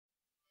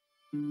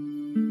In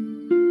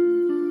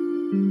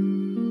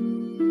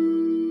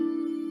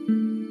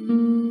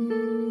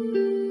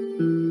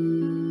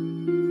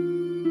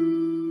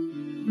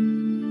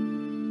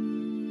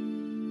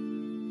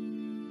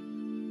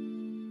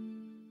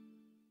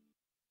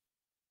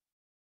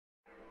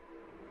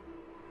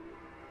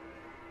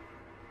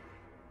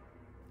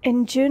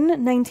June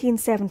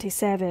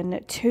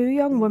 1977, two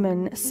young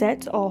women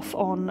set off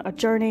on a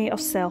journey of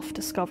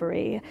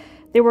self-discovery.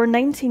 They were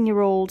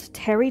 19-year-old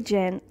Terry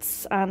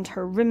Gents and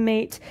her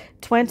roommate,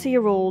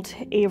 20-year-old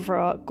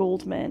Avra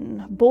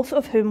Goldman, both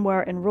of whom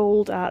were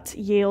enrolled at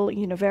Yale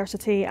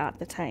University at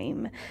the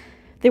time.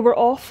 They were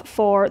off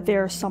for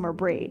their summer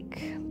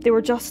break. They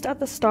were just at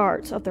the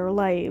start of their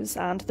lives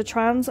and the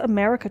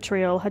Trans-America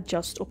Trail had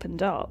just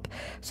opened up,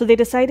 so they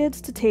decided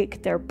to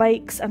take their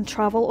bikes and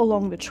travel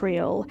along the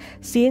trail,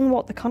 seeing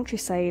what the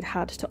countryside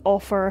had to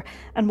offer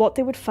and what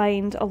they would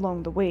find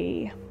along the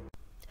way.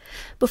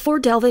 Before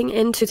delving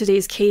into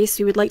today's case,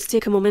 we would like to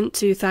take a moment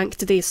to thank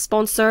today's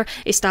sponsor,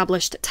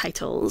 Established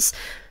Titles.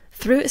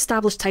 Through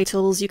Established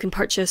Titles, you can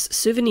purchase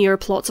souvenir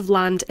plots of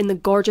land in the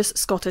gorgeous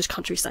Scottish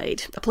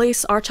countryside, a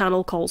place our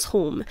channel calls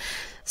home.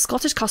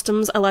 Scottish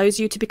Customs allows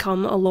you to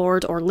become a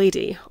lord or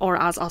lady, or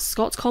as us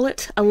Scots call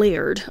it, a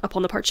laird,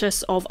 upon the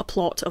purchase of a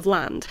plot of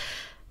land.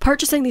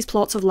 Purchasing these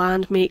plots of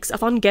land makes a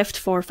fun gift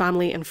for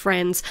family and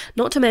friends,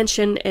 not to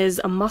mention is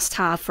a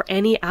must-have for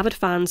any avid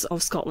fans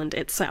of Scotland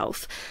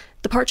itself.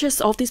 The purchase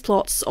of these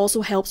plots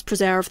also helps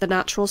preserve the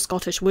natural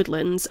Scottish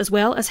woodlands, as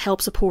well as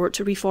help support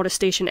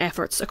reforestation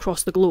efforts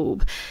across the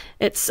globe.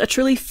 It's a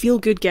truly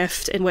feel-good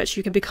gift in which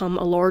you can become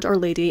a lord or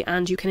lady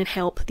and you can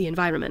help the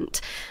environment.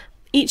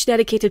 Each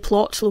dedicated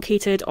plot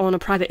located on a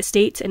private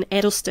estate in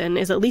Eddleston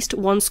is at least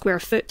 1 square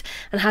foot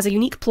and has a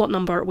unique plot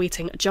number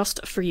waiting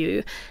just for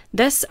you.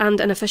 This and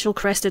an official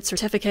crested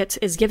certificate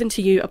is given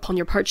to you upon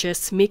your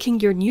purchase,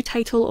 making your new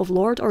title of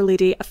Lord or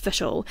Lady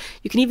official.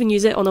 You can even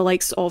use it on the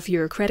likes of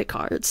your credit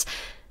cards.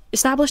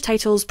 Established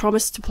Titles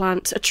promise to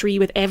plant a tree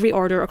with every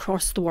order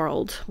across the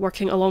world,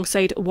 working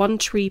alongside One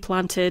Tree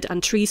Planted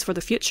and Trees for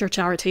the Future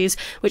charities,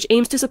 which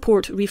aims to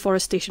support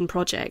reforestation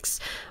projects.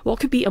 What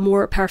could be a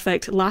more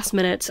perfect,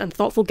 last-minute and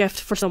thoughtful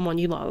gift for someone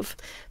you love?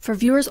 For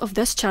viewers of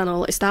this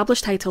channel,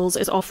 Established Titles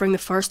is offering the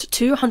first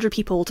 200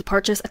 people to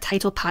purchase a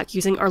title pack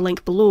using our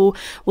link below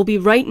will be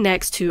right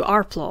next to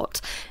our plot.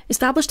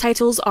 Established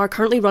Titles are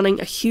currently running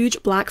a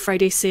huge Black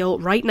Friday sale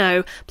right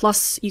now,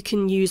 plus you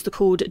can use the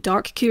code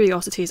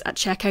DARKCuriosities at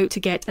checkout to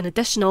get an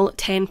additional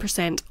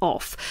 10%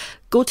 off.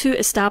 Go to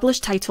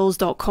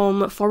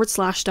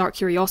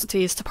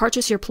establishedtitles.com/darkcuriosities to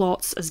purchase your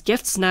plots as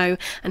gifts now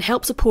and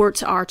help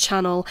support our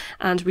channel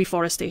and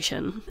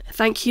reforestation.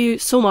 Thank you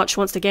so much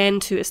once again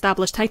to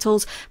Established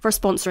Titles for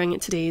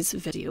sponsoring today's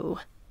video.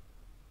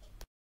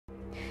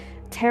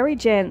 Terry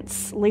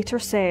Gents later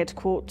said,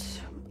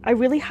 quote, "I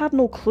really had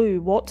no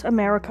clue what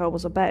America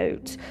was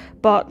about,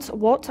 but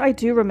what I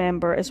do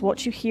remember is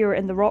what you hear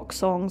in the rock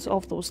songs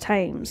of those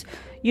times.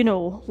 You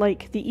know,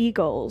 like the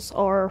Eagles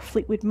or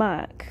Fleetwood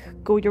Mac,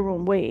 Go Your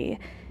Own Way.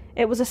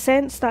 It was a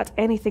sense that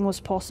anything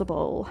was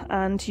possible,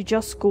 and you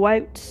just go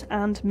out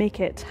and make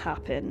it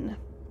happen."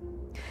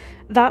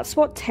 That's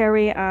what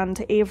Terry and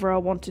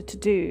Avra wanted to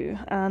do,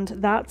 and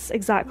that's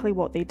exactly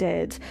what they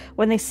did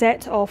when they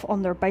set off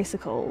on their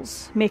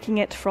bicycles, making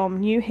it from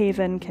New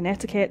Haven,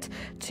 Connecticut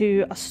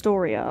to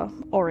Astoria,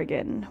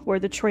 Oregon, where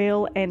the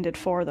trail ended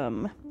for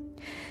them.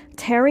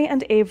 Terry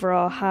and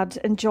Avra had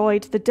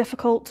enjoyed the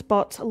difficult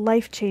but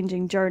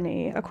life-changing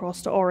journey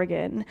across to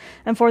Oregon,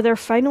 and for their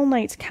final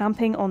night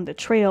camping on the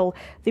trail,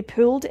 they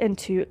pulled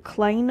into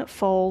Cline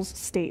Falls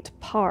State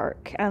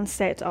Park and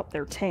set up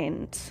their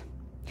tent.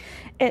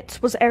 It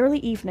was early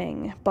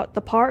evening, but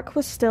the park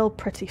was still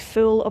pretty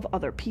full of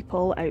other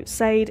people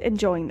outside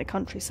enjoying the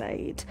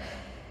countryside.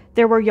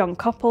 There were young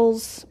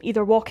couples,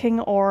 either walking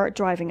or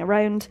driving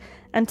around,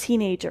 and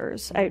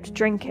teenagers out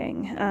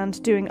drinking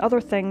and doing other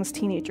things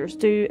teenagers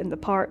do in the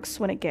parks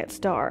when it gets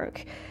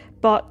dark.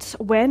 But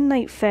when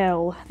night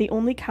fell, the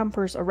only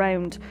campers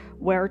around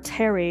were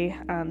Terry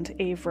and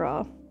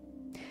Avra.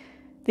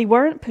 They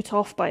weren't put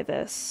off by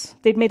this.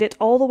 They'd made it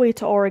all the way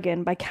to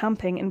Oregon by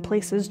camping in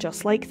places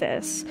just like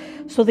this,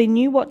 so they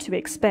knew what to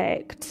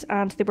expect,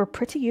 and they were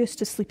pretty used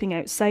to sleeping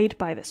outside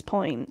by this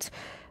point.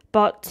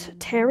 But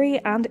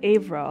Terry and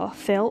Avra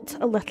felt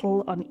a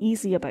little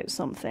uneasy about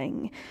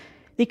something.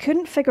 They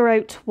couldn't figure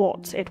out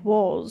what it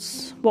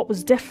was, what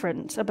was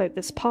different about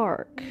this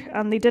park,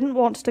 and they didn't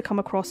want to come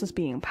across as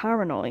being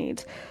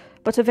paranoid.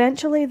 But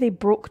eventually they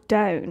broke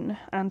down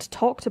and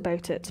talked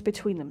about it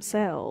between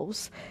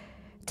themselves.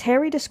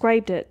 Terry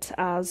described it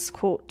as,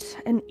 quote,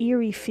 "an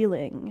eerie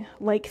feeling,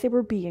 like they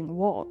were being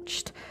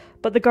watched."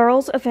 But the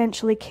girls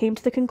eventually came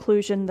to the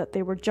conclusion that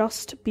they were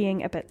just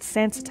being a bit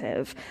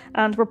sensitive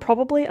and were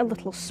probably a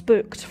little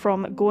spooked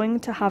from going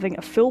to having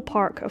a full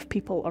park of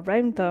people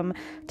around them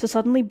to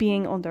suddenly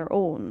being on their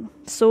own.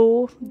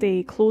 So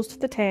they closed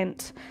the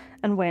tent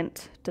and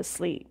went to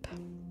sleep.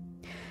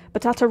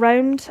 But at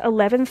around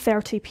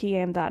 11:30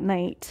 p.m. that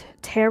night,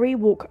 Terry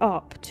woke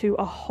up to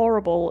a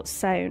horrible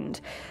sound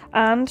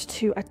and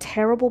to a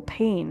terrible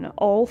pain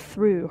all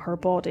through her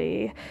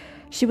body.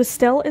 She was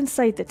still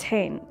inside the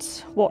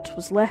tent, what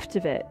was left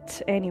of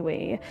it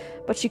anyway,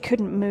 but she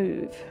couldn't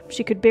move.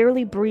 She could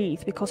barely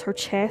breathe because her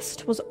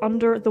chest was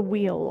under the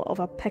wheel of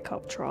a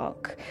pickup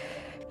truck.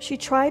 She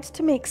tried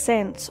to make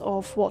sense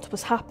of what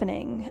was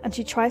happening, and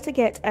she tried to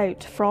get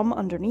out from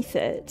underneath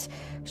it.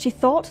 She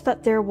thought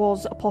that there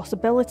was a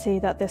possibility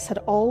that this had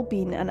all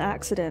been an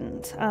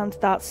accident, and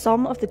that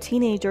some of the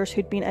teenagers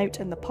who'd been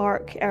out in the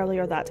park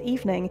earlier that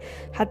evening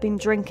had been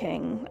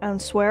drinking and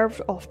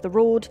swerved off the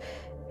road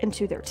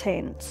into their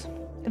tent.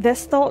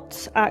 This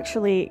thought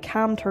actually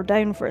calmed her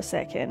down for a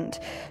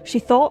second. She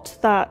thought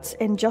that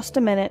in just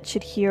a minute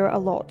she'd hear a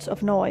lot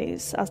of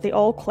noise as they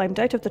all climbed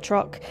out of the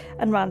truck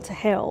and ran to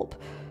help.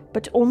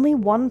 But only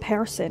one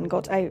person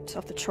got out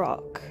of the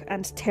truck,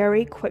 and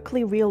Terry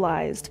quickly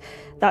realised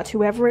that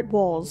whoever it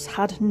was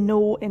had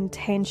no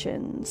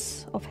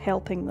intentions of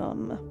helping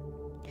them.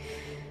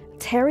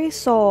 Terry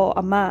saw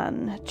a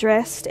man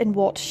dressed in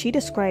what she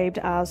described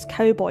as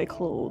cowboy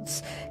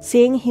clothes,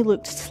 saying he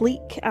looked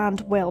sleek and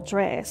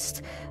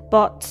well-dressed,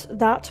 but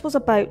that was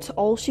about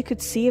all she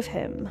could see of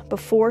him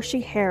before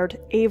she heard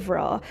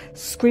Avra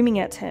screaming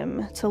at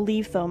him to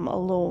leave them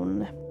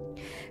alone.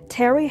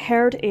 Terry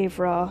heard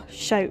Avra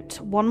shout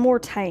one more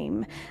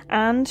time,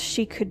 and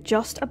she could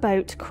just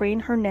about crane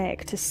her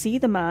neck to see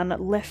the man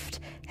lift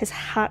his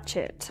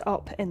hatchet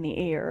up in the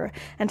air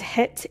and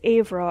hit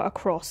Avra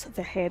across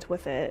the head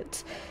with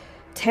it.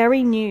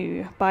 Terry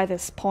knew by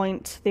this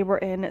point they were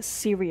in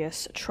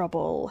serious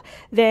trouble.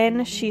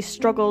 Then she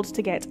struggled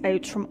to get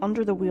out from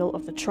under the wheel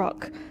of the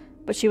truck,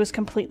 but she was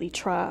completely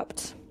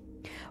trapped.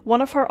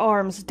 One of her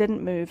arms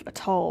didn't move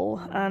at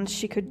all, and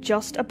she could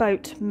just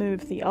about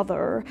move the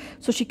other,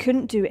 so she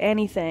couldn't do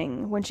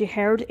anything when she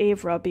heard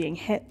Avra being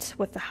hit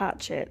with the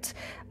hatchet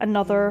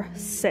another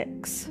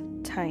 6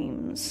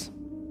 times.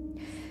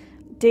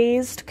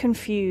 Dazed,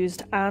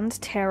 confused,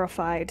 and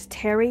terrified,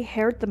 Terry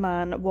heard the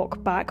man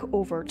walk back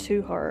over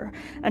to her,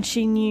 and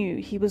she knew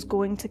he was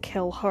going to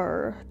kill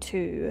her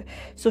too,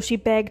 so she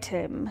begged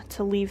him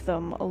to leave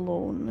them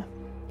alone.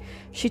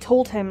 She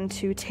told him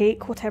to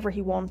take whatever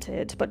he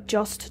wanted, but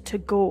just to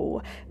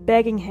go,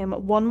 begging him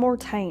one more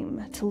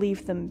time to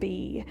leave them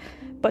be,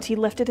 but he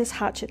lifted his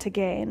hatchet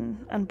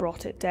again and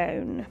brought it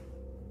down.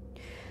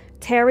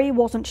 Terry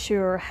wasn't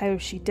sure how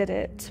she did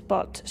it,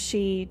 but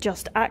she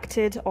just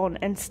acted on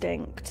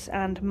instinct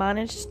and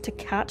managed to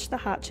catch the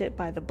hatchet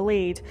by the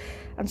blade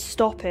and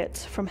stop it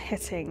from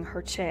hitting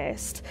her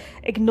chest,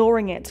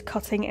 ignoring it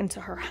cutting into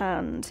her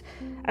hand,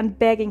 and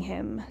begging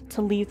him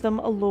to leave them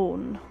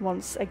alone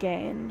once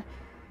again.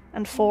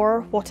 And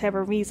for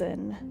whatever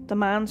reason, the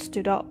man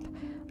stood up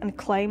and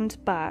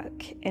climbed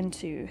back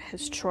into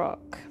his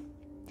truck.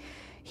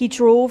 He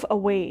drove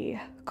away,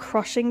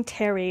 crushing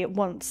Terry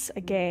once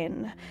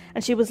again,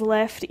 and she was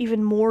left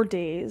even more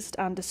dazed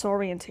and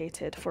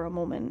disorientated for a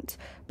moment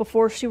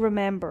before she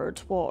remembered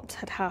what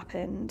had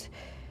happened.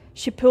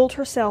 She pulled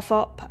herself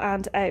up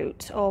and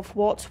out of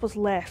what was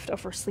left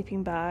of her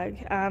sleeping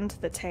bag and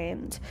the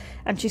tent,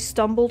 and she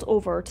stumbled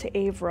over to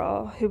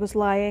Avra, who was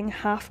lying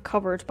half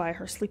covered by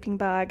her sleeping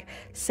bag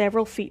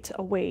several feet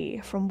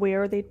away from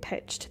where they'd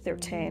pitched their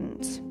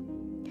tent.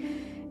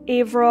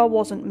 Avra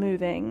wasn't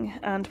moving,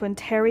 and when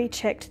Terry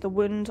checked the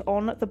wound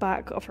on the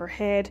back of her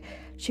head,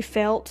 she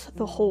felt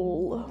the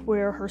hole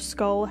where her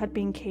skull had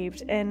been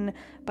caved in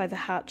by the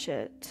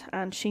hatchet,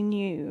 and she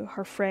knew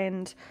her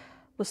friend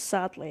was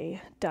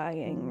sadly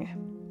dying.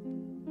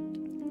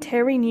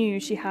 Terry knew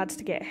she had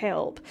to get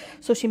help,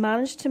 so she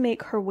managed to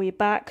make her way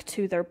back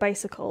to their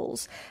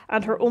bicycles,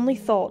 and her only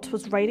thought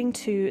was riding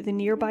to the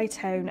nearby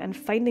town and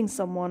finding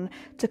someone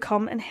to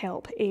come and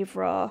help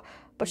Avra,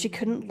 but she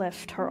couldn't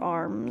lift her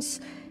arms.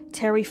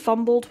 Terry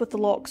fumbled with the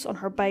locks on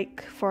her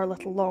bike for a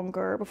little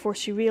longer before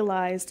she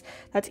realised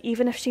that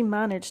even if she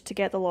managed to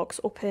get the locks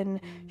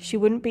open, she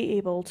wouldn't be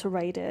able to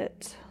ride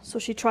it. So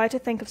she tried to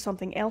think of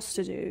something else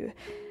to do,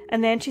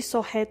 and then she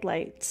saw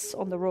headlights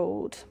on the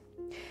road.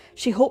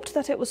 She hoped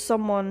that it was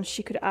someone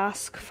she could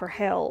ask for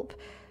help,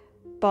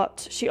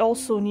 but she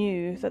also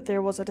knew that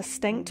there was a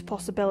distinct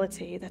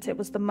possibility that it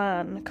was the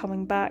man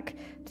coming back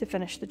to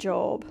finish the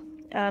job,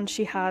 and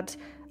she had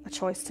a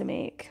choice to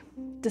make.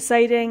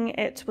 Deciding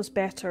it was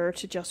better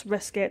to just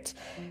risk it,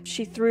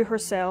 she threw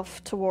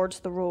herself towards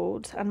the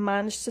road and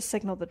managed to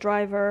signal the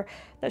driver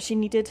that she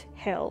needed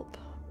help,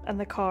 and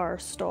the car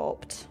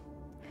stopped.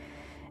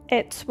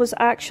 It was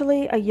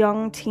actually a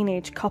young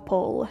teenage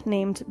couple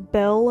named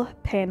Bill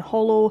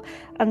Penhollow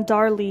and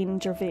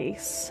Darlene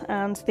Gervais,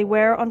 and they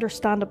were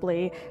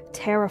understandably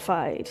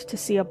terrified to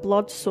see a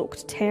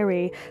blood-soaked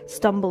Terry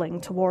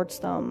stumbling towards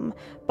them,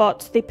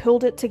 but they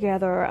pulled it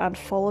together and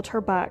followed her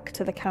back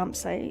to the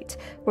campsite,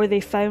 where they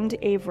found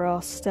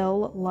Avra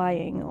still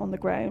lying on the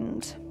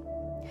ground.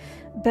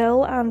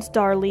 Bill and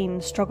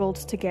Darlene struggled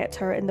to get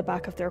her in the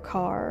back of their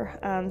car,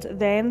 and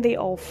then they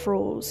all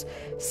froze,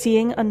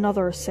 seeing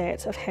another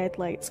set of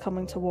headlights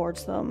coming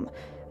towards them,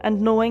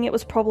 and knowing it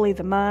was probably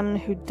the man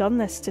who'd done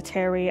this to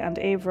Terry and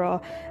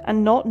Avra,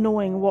 and not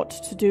knowing what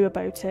to do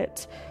about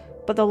it.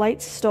 But the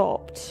lights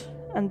stopped,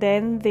 and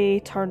then they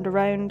turned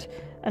around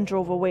and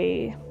drove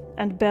away,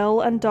 and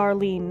Bill and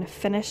Darlene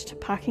finished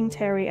packing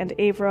Terry and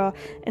Avra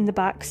in the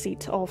back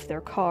seat of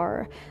their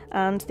car,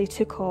 and they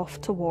took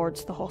off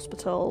towards the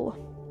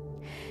hospital.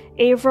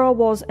 Avra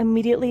was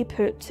immediately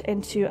put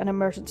into an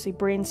emergency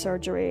brain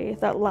surgery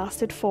that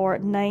lasted for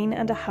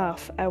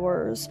 9.5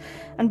 hours,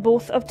 and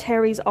both of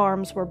Terry's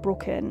arms were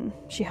broken.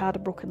 She had a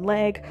broken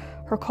leg,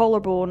 her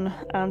collarbone,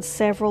 and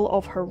several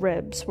of her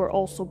ribs were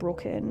also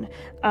broken,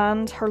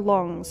 and her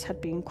lungs had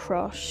been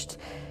crushed.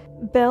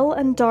 Bill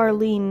and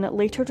Darlene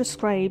later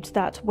described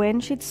that when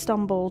she'd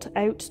stumbled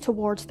out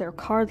towards their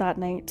car that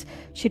night,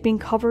 she'd been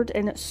covered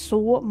in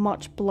so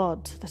much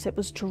blood that it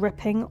was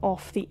dripping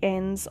off the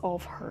ends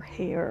of her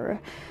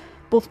hair.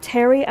 Both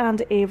Terry and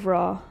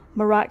Avra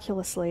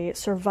miraculously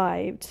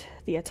survived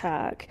the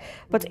attack,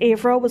 but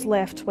Avra was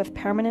left with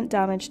permanent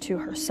damage to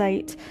her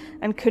sight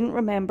and couldn't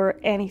remember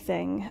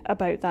anything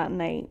about that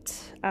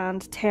night,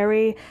 and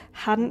Terry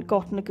hadn't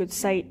gotten a good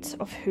sight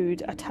of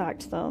who'd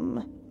attacked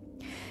them.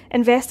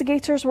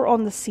 Investigators were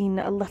on the scene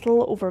a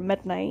little over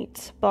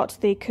midnight, but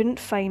they couldn't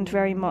find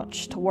very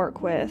much to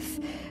work with.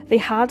 They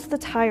had the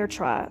tyre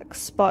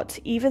tracks, but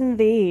even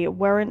they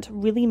weren't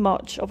really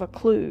much of a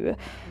clue.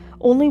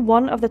 Only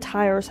one of the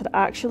tyres had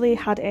actually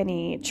had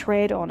any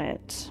tread on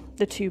it.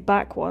 The two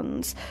back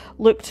ones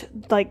looked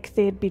like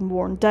they'd been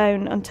worn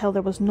down until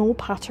there was no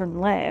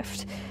pattern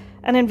left.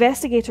 And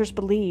investigators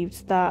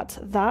believed that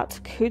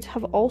that could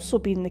have also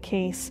been the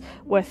case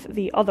with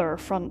the other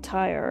front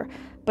tyre,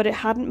 but it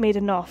hadn't made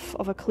enough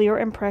of a clear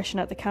impression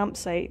at the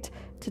campsite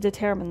to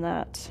determine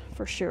that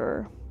for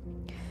sure.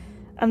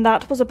 And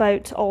that was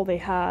about all they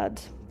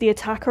had. The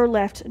attacker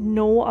left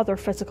no other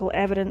physical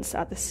evidence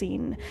at the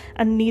scene,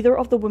 and neither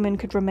of the women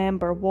could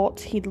remember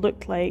what he'd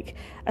looked like,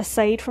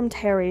 aside from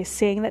Terry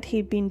saying that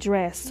he'd been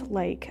dressed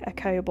like a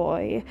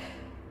cowboy.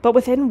 But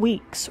within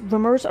weeks,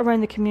 rumours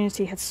around the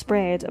community had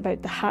spread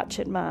about the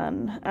Hatchet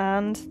Man,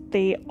 and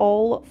they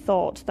all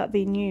thought that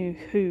they knew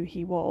who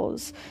he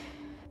was.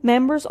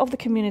 Members of the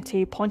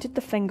community pointed the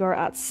finger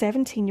at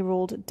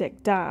 17-year-old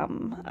Dick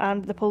Dam,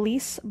 and the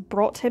police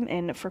brought him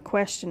in for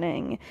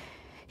questioning.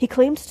 He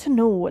claimed to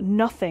know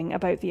nothing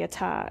about the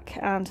attack,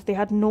 and they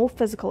had no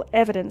physical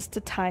evidence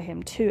to tie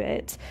him to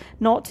it,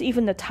 not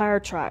even the tyre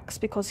tracks,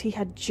 because he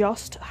had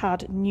just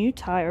had new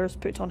tyres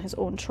put on his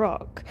own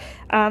truck,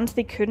 and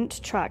they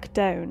couldn't track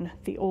down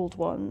the old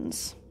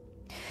ones.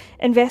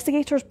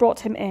 Investigators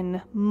brought him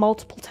in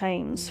multiple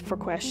times for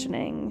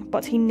questioning,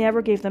 but he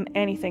never gave them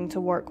anything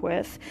to work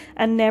with,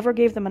 and never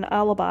gave them an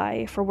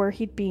alibi for where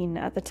he'd been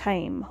at the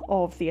time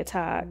of the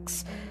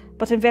attacks.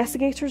 But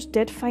investigators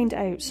did find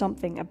out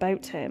something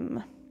about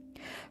him.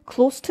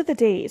 Close to the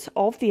date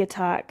of the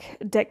attack,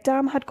 Dick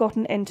Dam had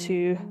gotten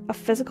into a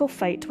physical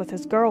fight with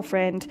his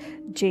girlfriend,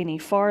 Janie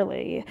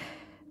Farley.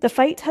 The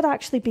fight had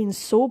actually been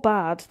so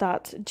bad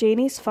that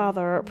Janie's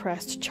father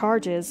pressed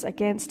charges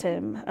against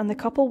him, and the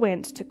couple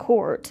went to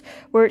court,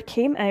 where it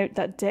came out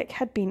that Dick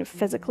had been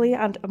physically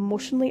and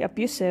emotionally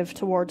abusive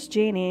towards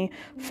Janie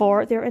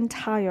for their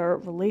entire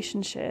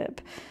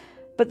relationship.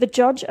 But the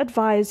judge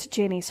advised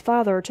Janie's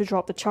father to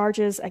drop the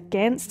charges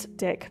against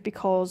Dick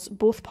because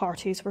both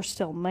parties were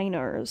still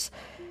minors.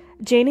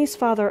 Janie's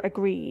father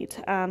agreed,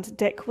 and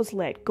Dick was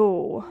let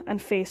go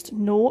and faced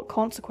no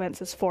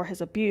consequences for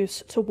his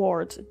abuse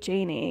towards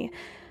Janie.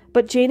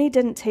 But Janie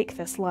didn't take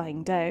this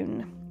lying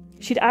down.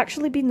 She'd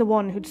actually been the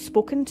one who'd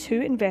spoken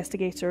to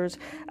investigators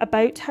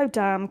about how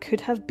Dam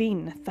could have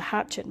been the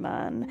Hatchet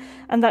Man,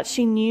 and that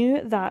she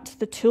knew that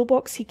the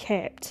toolbox he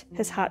kept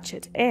his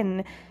hatchet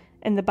in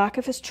the back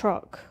of his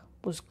truck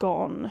was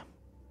gone.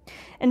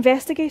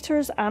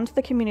 Investigators and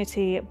the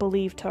community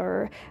believed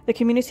her, the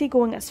community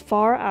going as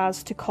far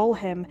as to call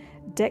him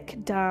Dick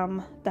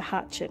Dam the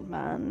Hatchet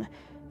Man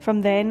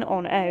from then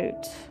on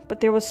out,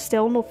 but there was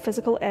still no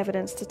physical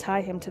evidence to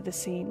tie him to the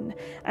scene,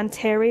 and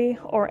Terry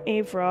or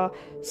Avra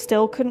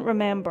still couldn't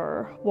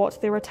remember what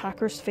their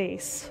attacker's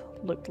face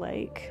looked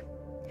like.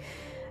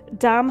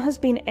 Dam has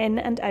been in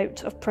and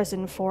out of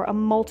prison for a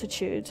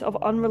multitude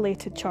of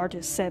unrelated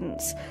charges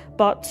since,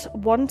 but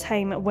one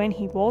time when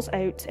he was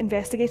out,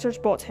 investigators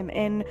brought him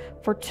in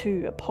for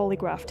 2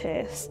 polygraph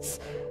tests.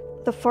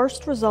 The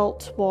first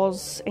result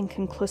was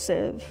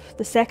inconclusive.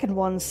 The second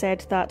one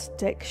said that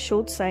Dick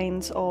showed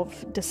signs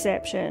of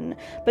deception,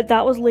 but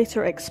that was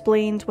later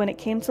explained when it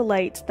came to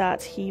light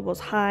that he was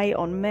high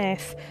on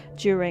meth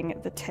during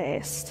the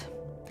test.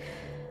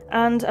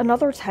 And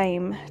another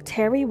time,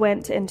 Terry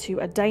went into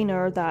a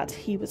diner that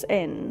he was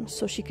in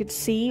so she could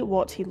see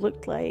what he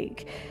looked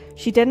like.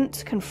 She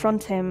didn't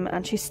confront him,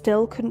 and she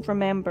still couldn't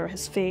remember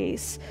his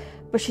face,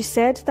 but she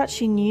said that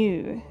she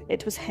knew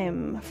it was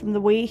him from the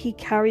way he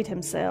carried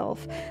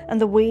himself and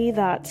the way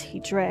that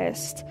he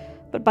dressed.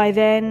 But by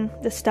then,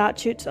 the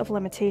statute of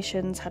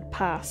limitations had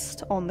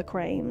passed on the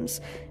crimes,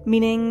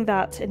 meaning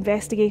that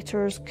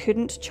investigators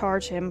couldn't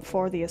charge him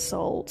for the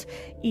assault,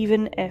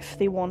 even if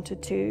they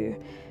wanted to.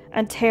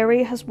 and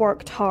Terry has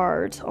worked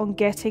hard on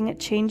getting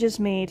changes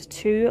made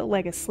to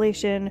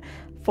legislation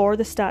for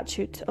the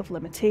statute of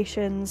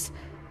limitations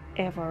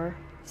ever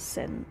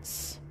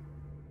since.